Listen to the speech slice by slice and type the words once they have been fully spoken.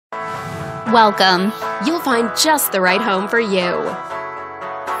Welcome. You'll find just the right home for you.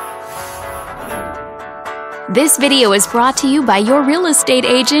 This video is brought to you by your real estate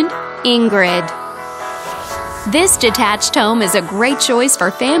agent, Ingrid. This detached home is a great choice for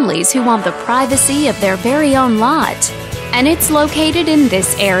families who want the privacy of their very own lot, and it's located in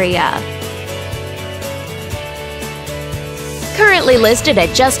this area. Currently listed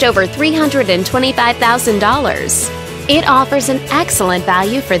at just over $325,000. It offers an excellent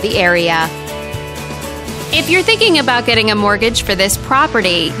value for the area. If you're thinking about getting a mortgage for this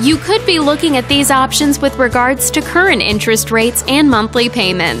property, you could be looking at these options with regards to current interest rates and monthly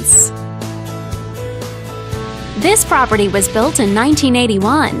payments. This property was built in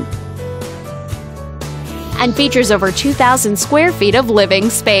 1981 and features over 2,000 square feet of living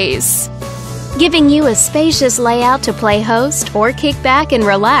space, giving you a spacious layout to play host or kick back and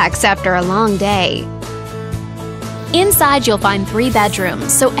relax after a long day. Inside, you'll find 3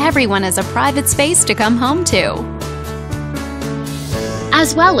 bedrooms, so everyone has a private space to come home to,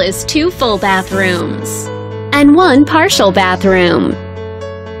 as well as 2 full bathrooms and 1 partial bathroom.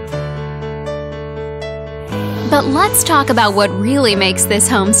 But let's talk about what really makes this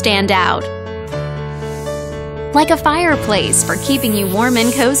home stand out. Like a fireplace for keeping you warm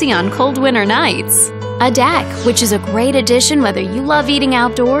and cozy on cold winter nights, a deck, which is a great addition whether you love eating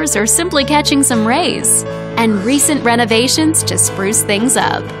outdoors or simply catching some rays, and recent renovations to spruce things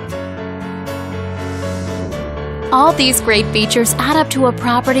up. All these great features add up to a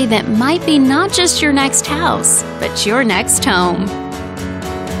property that might be not just your next house, but your next home.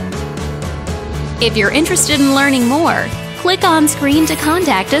 If you're interested in learning more, click on screen to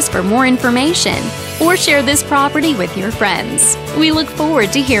contact us for more information or share this property with your friends. We look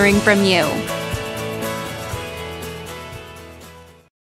forward to hearing from you.